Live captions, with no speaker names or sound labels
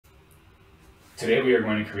Today we are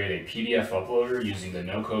going to create a PDF uploader using the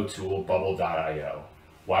no-code tool bubble.io.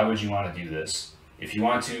 Why would you want to do this? If you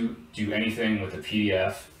want to do anything with a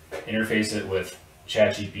PDF, interface it with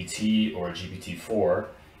ChatGPT or GPT-4,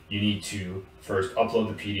 you need to first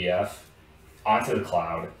upload the PDF onto the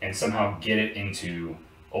cloud and somehow get it into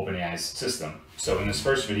OpenAI's system. So in this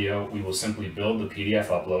first video, we will simply build the PDF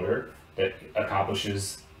uploader that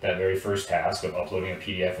accomplishes that very first task of uploading a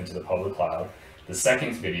PDF into the public cloud. The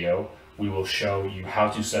second video, we will show you how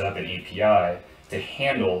to set up an API to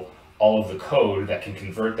handle all of the code that can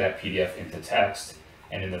convert that PDF into text.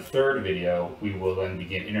 And in the third video, we will then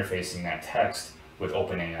begin interfacing that text with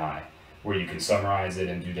OpenAI, where you can summarize it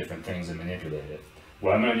and do different things and manipulate it.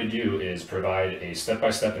 What I'm going to do is provide a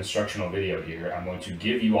step-by-step instructional video here. I'm going to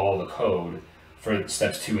give you all the code for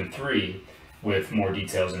steps 2 and 3 with more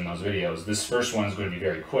details in those videos. This first one is going to be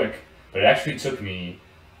very quick, but it actually took me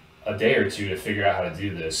a day or two to figure out how to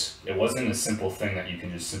do this. It wasn't a simple thing that you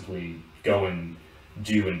can just simply go and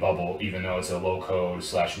do in Bubble, even though it's a low-code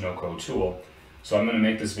 / no-code tool. So I'm going to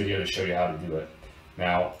make this video to show you how to do it.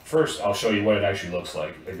 Now, first I'll show you what it actually looks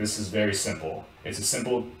like. This is very simple. It's a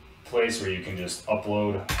simple place where you can just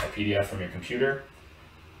upload a PDF from your computer,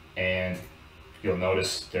 and you'll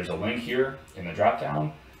notice there's a link here in the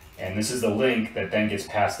drop-down, and this is the link that then gets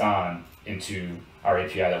passed on into our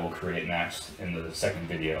API that we'll create next in the second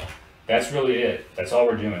video. That's really it. That's all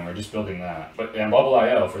we're doing. We're just building that. But in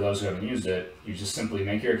Bubble.io, for those who haven't used it, you just simply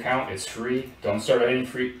make your account. It's free. Don't start any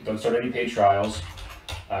paid trials.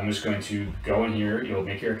 I'm just going to go in here. You'll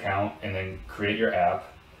make your account and then create your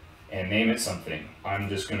app and name it something. I'm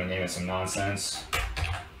just going to name it some nonsense.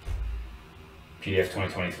 PDF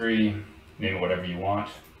 2023. Name it whatever you want.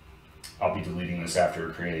 I'll be deleting this after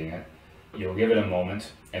creating it. You'll give it a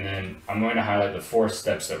moment, and then I'm going to highlight the 4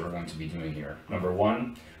 steps that we're going to be doing here. Number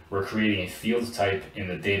 1, we're creating a field type in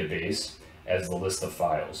the database as the list of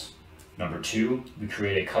files. Number 2, we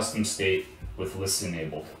create a custom state with lists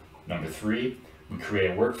enabled. Number 3, we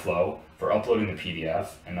create a workflow for uploading the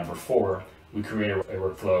PDF. And number 4, we create a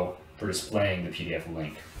workflow for displaying the PDF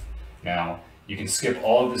link. Now, you can skip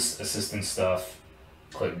all of this assistant stuff,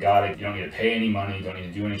 click got it. You don't need to pay any money, you don't need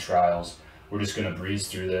to do any trials. We're just going to breeze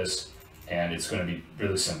through this, and it's going to be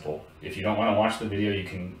really simple. If you don't want to watch the video, you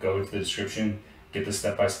can go to the description, get the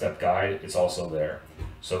step-by-step guide. It's also there.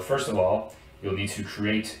 So first of all, you'll need to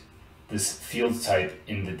create this field type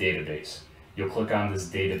in the database. You'll click on this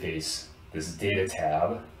database, this data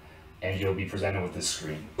tab, and you'll be presented with this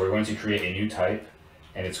screen. We're going to create a new type,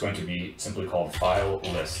 and it's going to be simply called file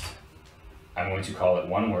list. I'm going to call it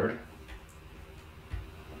one word.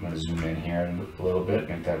 I'm going to zoom in here a little bit,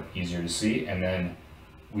 make that easier to see, and then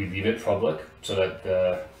we leave it public so that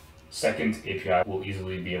the second API will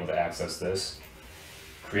easily be able to access this.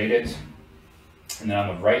 Create it, and then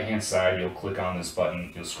on the right hand side you'll click on this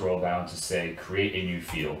button, you'll scroll down to say create a new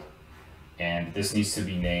field, and this needs to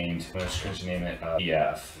be named, I'm just going to name it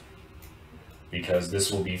PDF, because this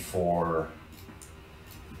will be for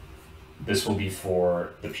the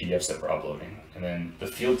PDFs that we're uploading. And then the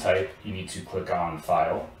field type, you need to click on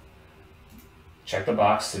File, check the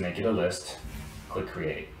box to make it a list, click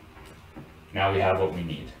Create. Now we have what we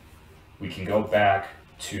need. We can go back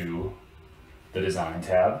to the Design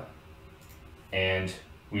tab, and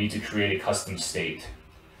we need to create a custom state.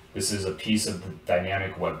 This is a piece of the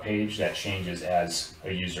dynamic web page that changes as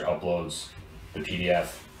a user uploads the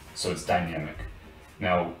PDF, so it's dynamic.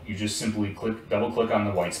 Now you just simply double click on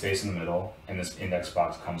the white space in the middle, and this index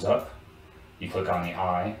box comes up. You click on the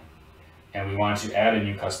eye, and we want to add a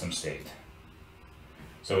new custom state.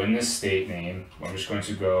 So in this state name, I'm just going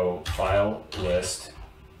to go file list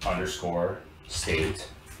underscore state.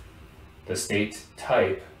 The state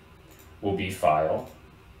type will be file,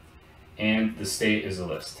 and the state is a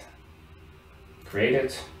list. Create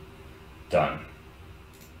it, done.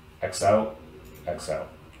 X out, X out.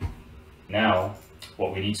 Now,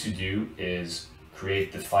 what we need to do is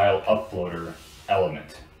create the file uploader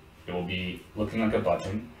element. It will be looking like a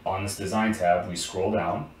button. On this design tab, we scroll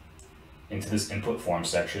down into this input form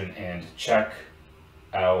section and check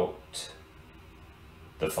out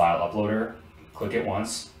the file uploader. Click it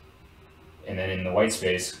once, and then in the white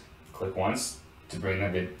space, click once to bring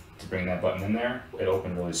that button in there. It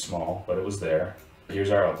opened really small, but it was there.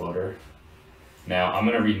 Here's our uploader. Now I'm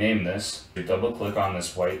going to rename this. You double click on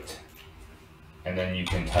this white, and then you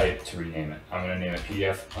can type to rename it. I'm going to name it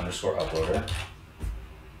PDF underscore uploader,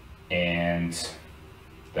 and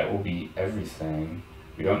that will be everything.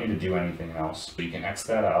 We don't need to do anything else. So you can X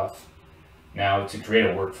that off. Now to create a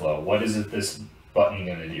workflow, what is this button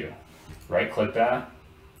going to do? Right click that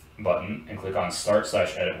button and click on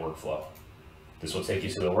Start/Edit Workflow. This will take you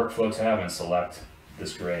to the workflow tab and select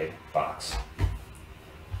this gray box.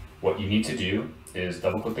 What you need to do is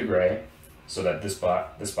double click the gray so that this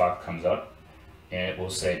box comes up, and it will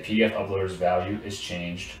say PDF uploader's value is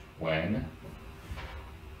changed when,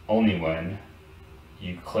 only when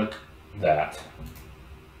you click that.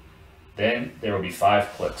 Then there will be 5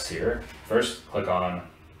 clicks here. First, click on,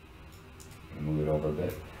 move it over a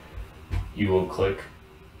bit. You will click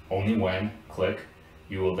only when, click.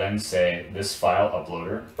 You will then say this file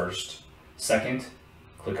uploader first. Second,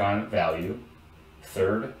 click on value.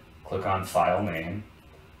 Third, click on file name.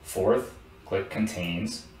 Fourth, click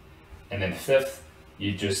contains. And then fifth,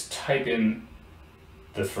 you just type in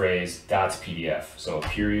the phrase .pdf. So a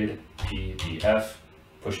period, PDF,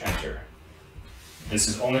 push enter. This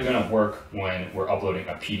is only going to work when we're uploading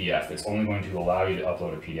a PDF. It's only going to allow you to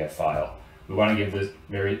upload a PDF file. We want to give this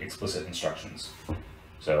very explicit instructions.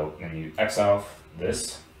 So then you X out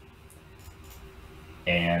this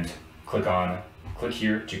and click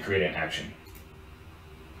here to create an action.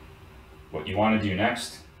 What you want to do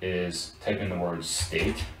next is type in the word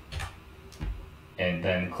state and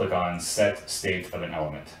then click on set state of an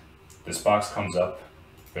element. This box comes up.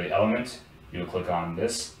 For the element, you'll click on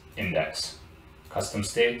this index. Custom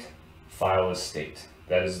state, file is state.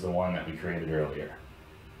 That is the one that we created earlier.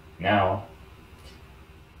 Now,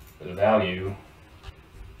 the value,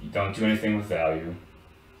 you don't do anything with value.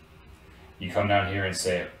 You come down here and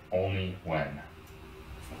say only when.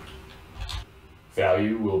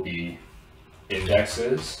 Value will be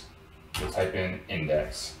indexes. You'll type in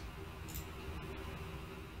index.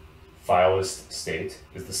 File list state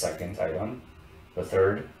is the second item. The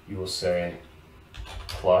third, you will say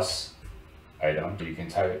plus item. You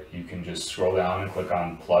can just scroll down and click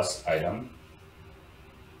on plus item.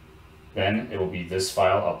 Then it will be this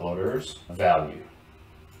file uploader's value.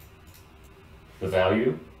 The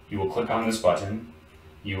value, you will click on this button.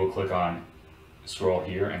 You will click on, scroll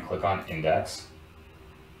here and click on index.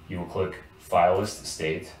 You will click file list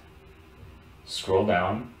state. Scroll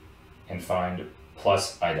down and find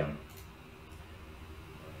plus item.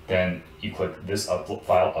 Then you click this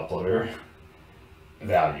file uploader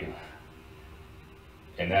value.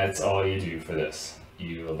 And that's all you do for this.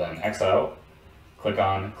 You will then X out, click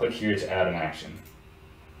here to add an action.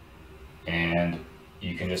 And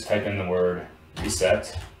you can just type in the word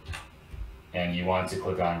reset, and you want to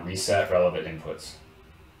click on reset relevant inputs.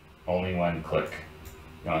 Only when click.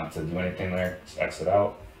 You don't have to do anything there, just exit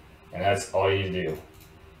out. And that's all you do.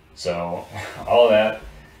 So all of that,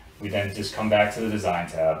 we then just come back to the design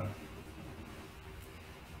tab.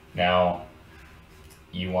 Now,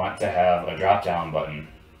 you want to have a drop-down button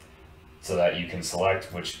so that you can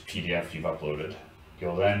select which PDF you've uploaded.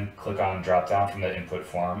 You'll then click on drop-down from the input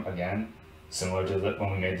form again, similar to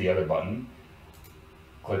when we made the other button.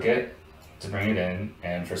 Click it to bring it in,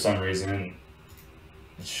 and for some reason,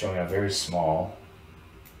 it's showing up very small.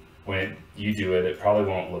 When you do it, it probably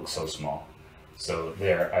won't look so small. So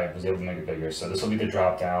there, I was able to make it bigger. So this will be the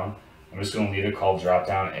drop-down. I'm just going to leave it called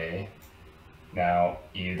drop-down A. Now,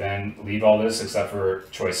 you then leave all this except for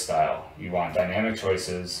choice style. You want dynamic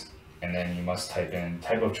choices, and then you must type in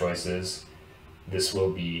type of choices. This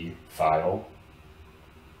will be file.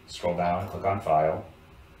 Scroll down, click on file.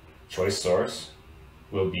 Choice source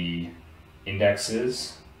will be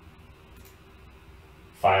indexes,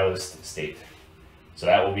 file list state. So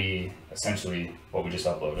that will be essentially what we just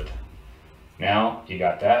uploaded. Now you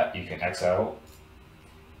got that, you can X out,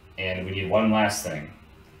 and we need one last thing.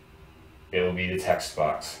 It will be the text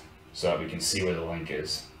box so that we can see where the link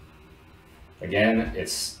is. Again,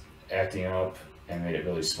 it's acting up and made it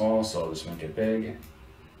really small, so I'll just make it big.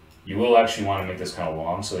 You will actually want to make this kind of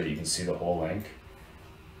long so that you can see the whole link.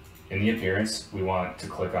 In the appearance, we want to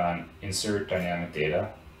click on Insert Dynamic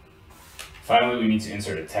Data. Finally, we need to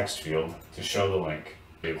insert a text field to show the link.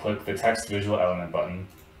 You'll click the Text Visual Element button.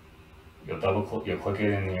 You'll click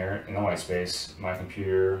it in here in the white space. My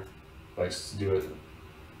computer likes to do it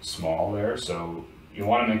small there, so you'll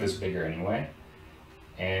want to make this bigger anyway.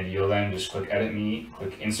 And you'll then just click Edit Me,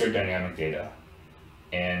 click Insert Dynamic Data.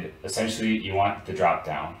 And essentially, you want the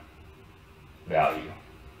drop-down value,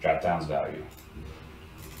 drop-down's value.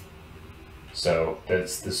 So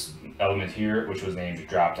that's this element here, which was named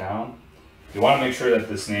drop-down. You want to make sure that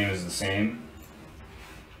this name is the same,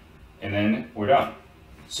 and then we're done.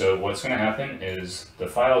 So what's going to happen is the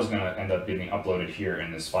file is going to end up getting uploaded here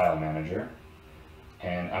in this file manager.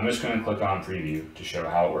 And I'm just going to click on preview to show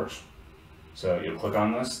how it works. So you'll click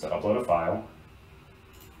on this to upload a file,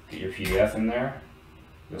 get your PDF in there.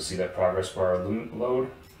 You'll see that progress bar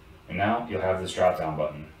load, and now you'll have this drop down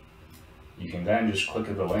button. You can then just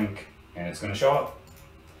click the link and it's going to show up.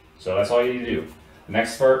 So that's all you need to do. The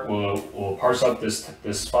next part, we'll parse up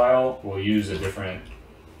this file. We'll use a different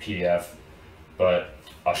PDF, but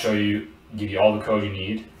I'll show you, give you all the code you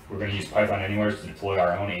need. We're going to use Python Anywhere to deploy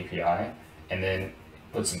our own API, and then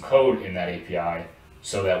put some code in that API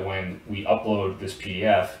so that when we upload this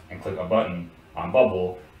PDF and click a button on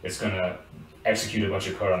Bubble, it's going to execute a bunch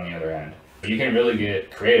of code on the other end. You can really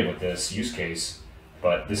get creative with this use case,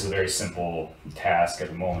 but this is a very simple task at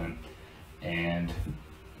the moment, and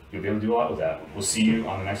you'll be able to do a lot with that. We'll see you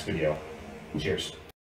on the next video. Cheers.